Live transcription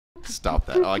Stop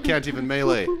that. Oh, I can't even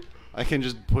melee. I can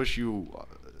just push you.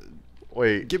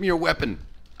 Wait. Give me your weapon.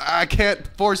 I can't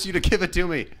force you to give it to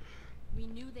me.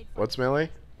 What's melee?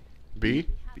 B?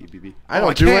 B, B, B. I Oh,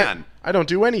 don't do it. can. I don't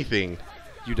do anything.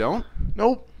 You don't?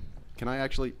 Nope. Can I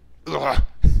actually? Ugh.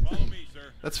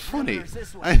 That's funny.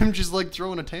 I am just like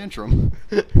throwing a tantrum.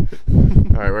 Alright,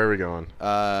 where are we going?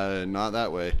 Not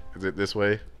that way. Is it this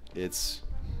way? It's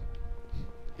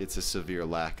a severe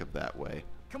lack of that way.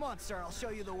 Come on, sir. I'll show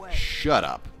you the way. Shut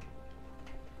up.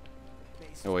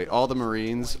 Oh wait, all the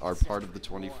Marines are part of the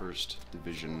 21st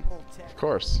Division. Of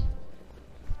course.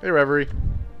 Hey, Reverie.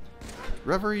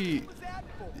 Reverie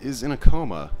is in a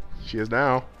coma. She is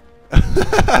now.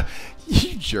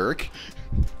 You jerk.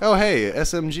 Oh hey,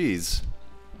 SMGs.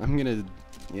 I'm gonna...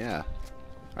 yeah.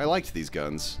 I liked these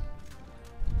guns.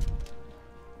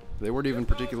 They weren't even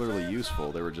particularly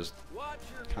useful. They were just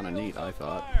kind of neat, I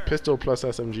thought. Pistol plus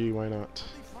SMG, why not?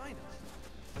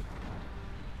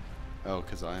 Oh,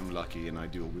 because I'm lucky and I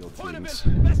dual wield things.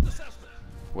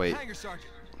 Wait,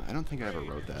 I don't think I ever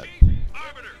wrote that.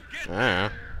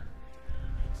 Ah.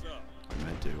 I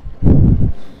meant to.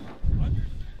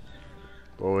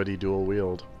 What would he dual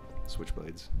wield?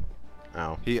 Switchblades.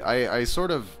 Ow. I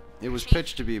sort of... it was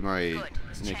pitched to be my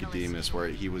Nicodemus, where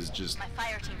he just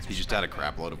had a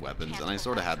crap load of weapons, and I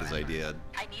sort of had this idea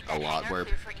a lot, where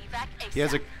he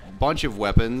has a bunch of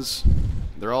weapons.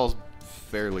 They're all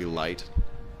fairly light,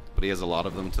 but he has a lot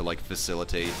of them to like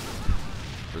facilitate,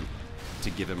 or to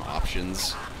give him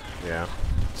options. Yeah.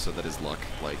 So that his luck,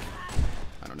 like,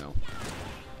 I don't know.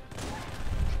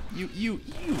 You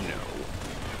know.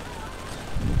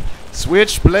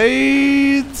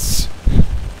 Switchblades.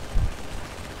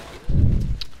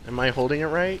 Am I holding it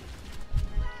right?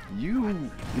 You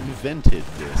invented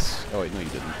this. Oh wait, no you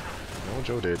didn't. No,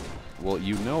 Joe did. Well,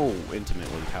 you know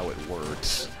intimately how it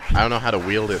works. I don't know how to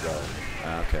wield it though.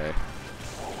 Okay.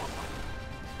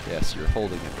 Yes, you're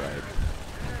holding it right.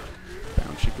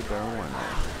 Bound chicka bound.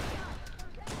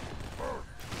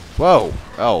 Whoa!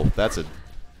 Oh, that's a...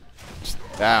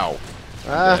 ow.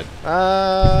 I'm dead.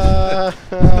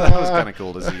 That was kind of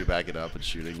cool to see you back it up and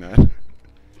shooting that.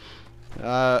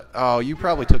 Oh, you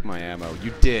probably took my ammo.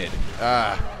 You did.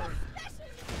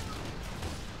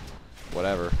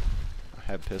 Whatever. I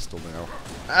have pistol now.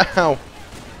 Ow!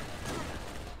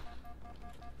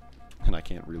 And I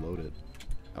can't reload it.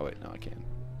 Oh wait, no I can.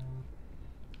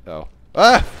 Oh.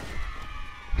 Ah!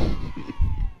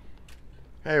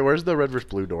 Hey, where's the red versus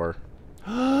blue door?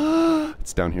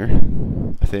 It's down here.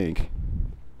 I think.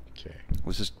 Okay.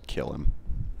 Let's just kill him.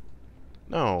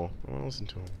 No, I'll listen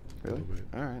to him. Really?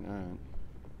 Alright, alright.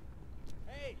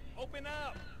 Hey, open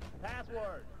up!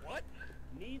 Password. What?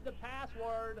 Need the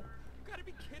password. You gotta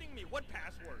be kidding me. What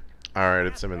password? Alright,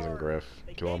 it's Simmons and Griff.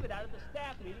 They Kill gave him. it out at the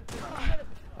staff meeting 15 minutes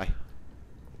ago.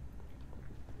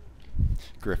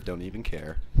 Griff don't even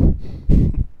care.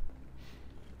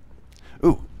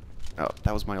 Ooh! Oh,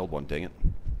 that was my old one, dang it.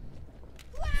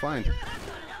 Fine.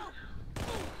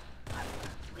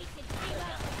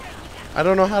 I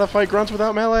don't know how to fight grunts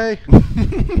without melee!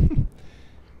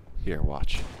 Here,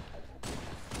 watch.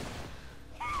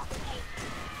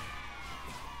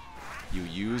 You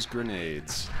use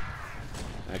grenades.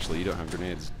 Actually, you don't have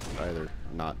grenades either.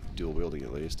 Not dual wielding,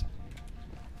 at least.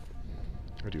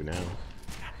 I do now.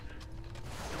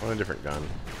 I want a different gun.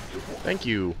 Thank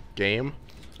you, game.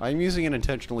 I'm using an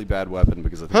intentionally bad weapon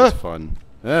because I think it's fun.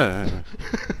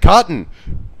 Cotton!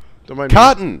 Don't mind me.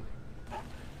 Cotton!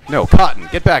 No, Cotton,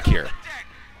 get back here.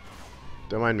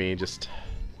 Don't mind me, just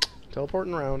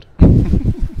teleporting around. I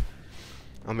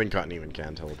don't think Cotton even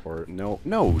can teleport.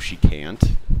 No, she can't.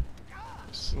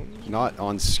 Not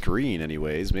on screen,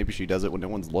 anyways. Maybe she does it when no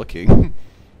one's looking.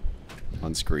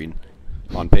 On screen.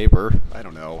 On paper. I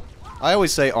don't know. I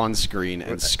always say on screen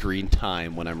and screen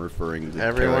time when I'm referring to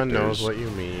Everyone characters. knows what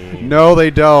you mean. No, they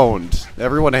don't.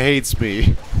 Everyone hates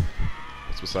me.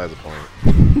 That's besides the point.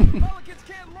 Pelicans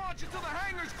can't launch until the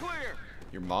hangar's clear.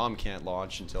 Your mom can't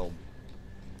launch until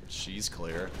she's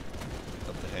clear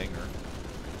of the hangar.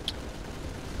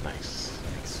 Nice.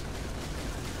 Thanks.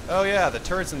 Oh yeah, the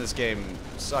turrets in this game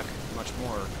suck much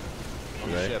more on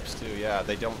Do the they? ships too. Yeah,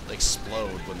 they don't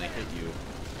explode when they hit you.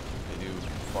 They do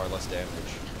far less damage.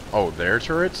 Oh, their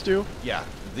turrets do? Yeah,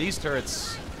 these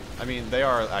turrets, I mean, they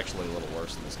are actually a little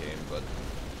worse in this game, but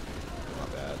they're not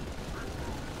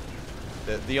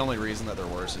bad. The only reason that they're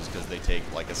worse is because they take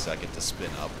like a second to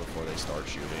spin up before they start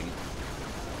shooting.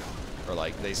 Or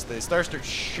like, they start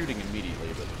shooting immediately,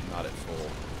 but not at full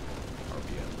RPM.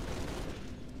 You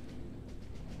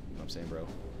know what I'm saying, bro?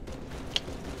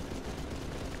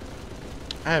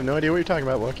 I have no idea what you're talking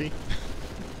about, Lucky.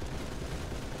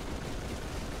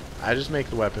 I just make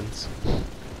the weapons.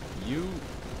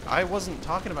 I wasn't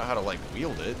talking about how to, like,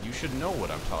 wield it. You should know what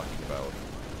I'm talking about.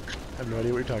 I have no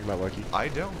idea what you're talking about, Lucky. I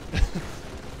don't.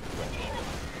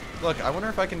 Look, I wonder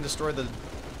if I can destroy the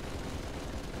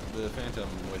Phantom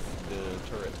with the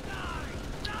turret.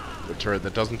 The turret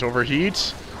that doesn't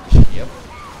overheat? Yep.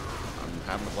 I'm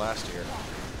having a blast here.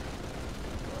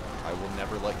 I will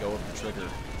never let go of the trigger.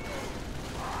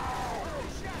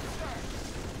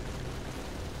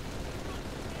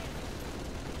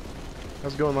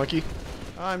 How's it going, Lucky?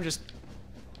 I'm just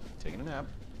taking a nap.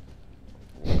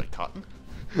 What, cotton?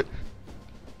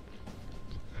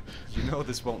 You know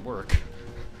this won't work.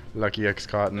 Lucky X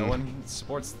Cotton. No one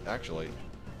supports, actually.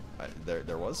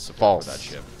 There was support False. for that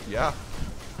ship. Yeah.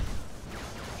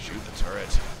 Shoot the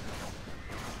turret.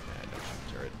 Yeah, don't shoot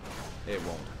the turret. It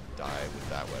won't die with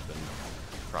that weapon.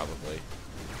 Probably.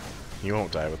 You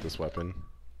won't die with this weapon.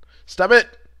 Stop it!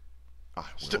 I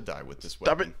will die with this Stop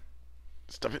weapon.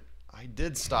 it! Stop it! I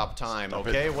did stop time, Stop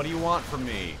okay? it. What do you want from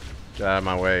me? Get out of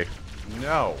my way.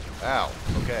 No. Ow.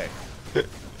 Okay.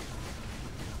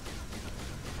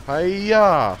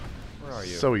 Hiya! Where are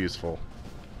you? So useful.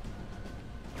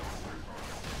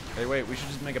 Hey, wait. We should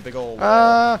just make a big old...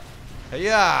 Ah!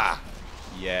 Yeah.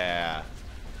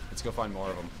 Let's go find more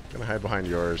of them. Gonna hide behind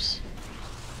yours.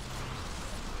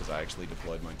 Because I actually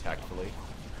deployed mine tactfully.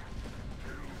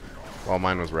 Well,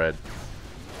 mine was red.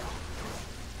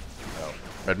 Oh.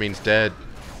 Red means dead.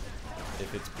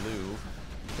 If it's blue,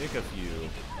 pick a few.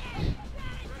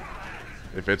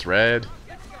 If it's red,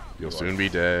 you'll You soon are- be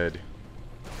dead.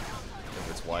 If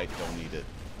it's white, don't need it.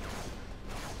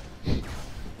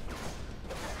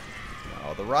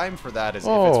 No, the rhyme for that is if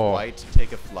it's Oh. white,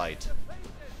 take a flight.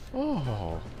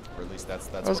 Oh. Or at least that's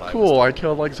That was what cool. I I was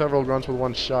killed like several grunts with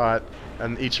one shot,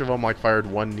 and each of them like fired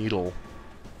one needle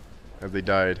as they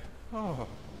died Oh.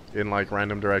 in like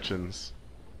random directions.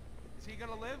 Is he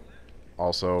gonna live?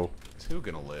 Also, Is who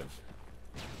gonna live?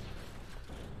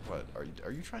 What?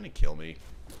 Are you trying to kill me?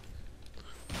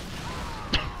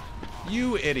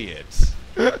 You idiot.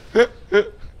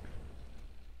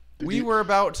 We you- were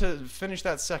about to finish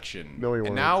that section. No, we And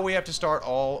weren't. now we have to start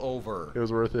all over. it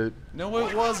was worth it. No,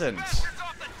 it wasn't.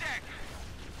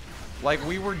 Like,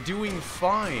 we were doing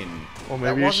fine. Well, that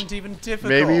maybe you wasn't even difficult.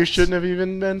 Maybe you shouldn't have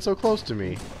even been so close to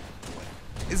me.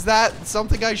 Is that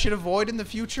something I should avoid in the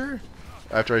future?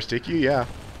 After I stick you, yeah.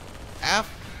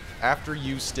 After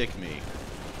you stick me.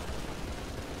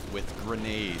 With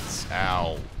grenades.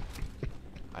 Ow.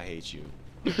 I hate you.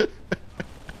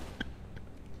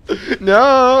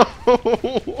 No!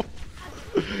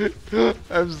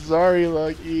 I'm sorry,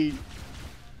 Lucky.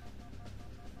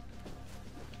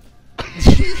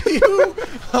 You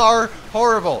are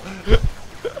horrible.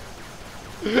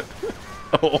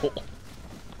 Oh.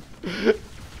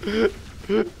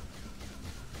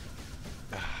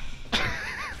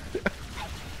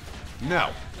 No.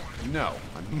 No.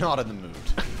 I'm not in the mood.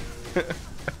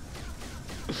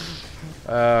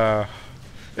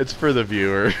 It's for the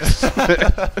viewers.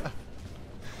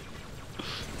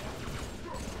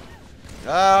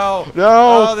 Oh!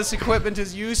 No! Oh, this equipment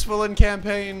is useful in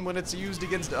campaign when it's used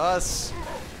against us.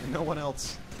 And no one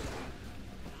else.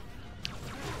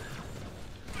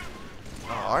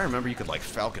 Oh, I remember you could, like,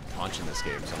 Falcon Punch in this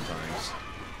game sometimes.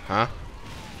 Huh?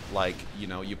 Like, you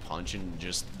know, you punch and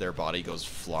just their body goes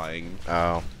flying.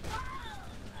 Oh.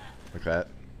 Like that?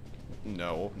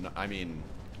 No, I mean,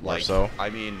 More like, so? I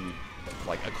mean,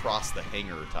 like, across the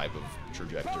hanger type of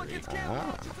trajectory.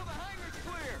 Ah.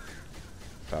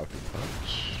 Falcon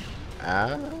Punch.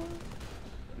 Ah.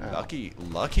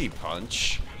 Lucky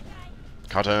punch.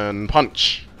 Cotton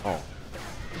Punch. Oh.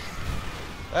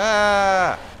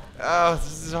 Ah! Oh,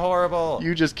 this is horrible.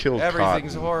 You just killed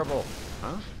Everything's Cotton. horrible.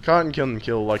 Huh? Cotton can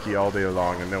kill Lucky all day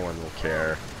long and no one will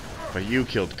care. But you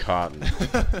killed Cotton.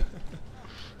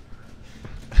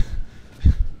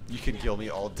 You can kill me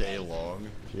all day long.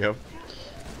 Yep.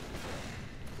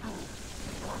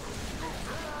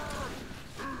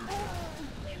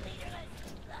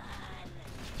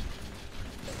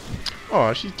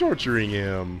 Oh, she's torturing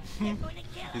him.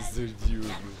 Is there you?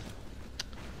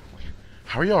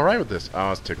 How are you alright with this?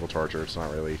 Oh, it's tickle torture. It's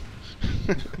not really.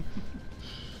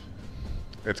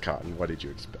 It's Cotton. What did you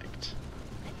expect?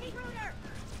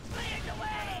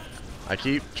 I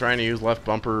keep trying to use left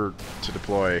bumper to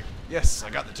deploy. Yes, I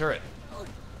got the turret.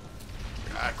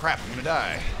 Ah, crap! I'm gonna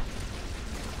die.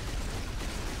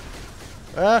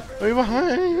 Ah, way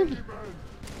behind!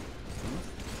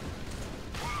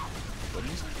 What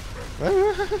did you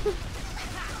say?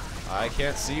 I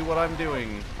can't see what I'm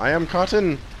doing, I am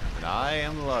Cotton. and I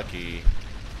am Lucky.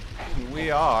 We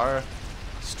are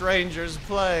strangers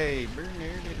play.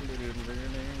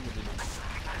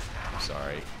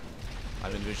 sorry.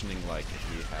 I'm envisioning like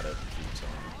if we had a theme song.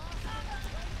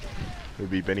 It would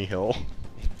be Benny Hill.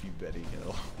 It'd be Benny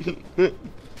Hill.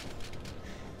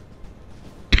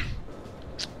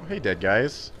 Oh, hey, dead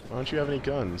guys. Why don't you have any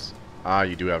guns? Ah,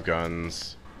 you do have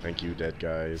guns. Thank you, dead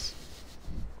guys.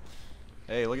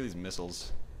 Hey, look at these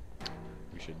missiles.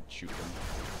 We should shoot them.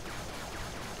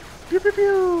 Pew pew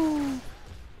pew.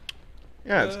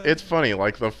 Yeah, it's funny.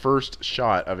 Like the first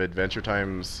shot of Adventure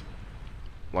Time's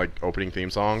like opening theme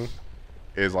song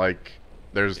is like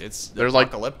there's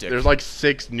apocalyptic. there's like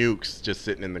 6 nukes just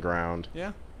sitting in the ground.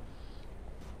 Yeah.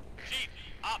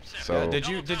 So Did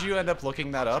you end up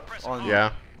looking that up on?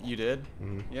 yeah. You did.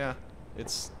 Mhm. Yeah.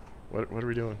 It's. What are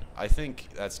we doing? I think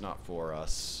that's not for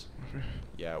us.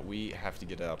 Yeah, we have to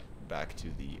get up back to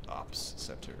the ops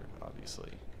center,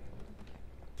 obviously.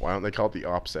 Why don't they call it the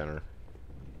Ops Center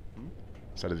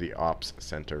instead of the Ops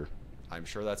Center? I'm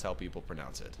sure that's how people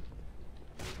pronounce it.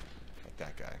 Like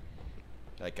that guy.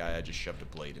 That guy I just shoved a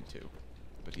blade into.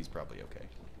 But he's probably okay.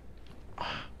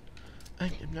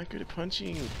 I'm not good at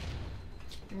punching.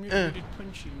 I'm good at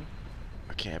punching.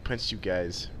 Okay, I punched you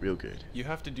guys real good. You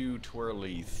have to do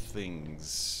twirly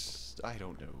things. I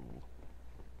don't know.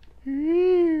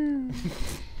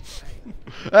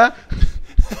 Ah!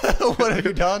 What have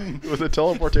you done? It was a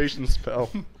teleportation spell.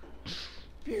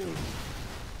 Oh,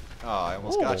 I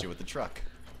almost got you with the truck.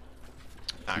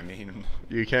 I mean...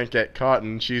 You can't get caught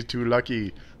and she's too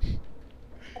lucky.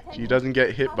 She doesn't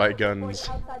get hit by guns.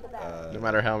 No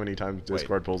matter how many times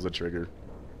Discord pulls the trigger.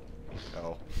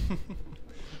 Oh.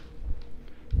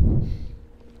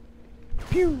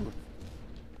 Pew!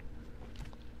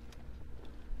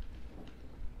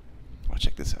 Oh,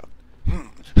 check this out.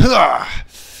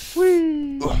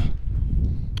 Whee!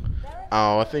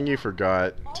 Oh, a thing you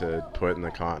forgot to put in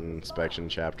the content inspection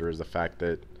chapter is the fact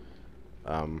that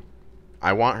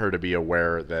I want her to be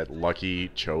aware that Lucky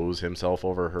chose himself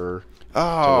over her to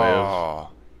live.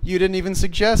 You didn't even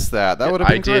suggest that. That would have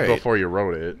been great. I did before you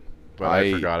wrote it, but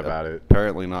I forgot about it.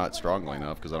 Apparently not strongly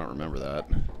enough because I don't remember that.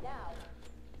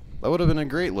 That would have been a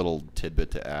great little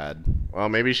tidbit to add. Well,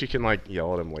 maybe she can like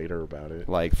yell at him later about it.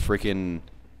 Like freaking,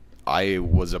 I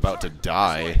was about to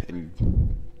die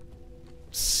and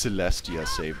Celestia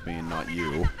saved me and not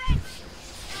you,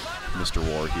 Mr.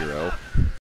 War Hero.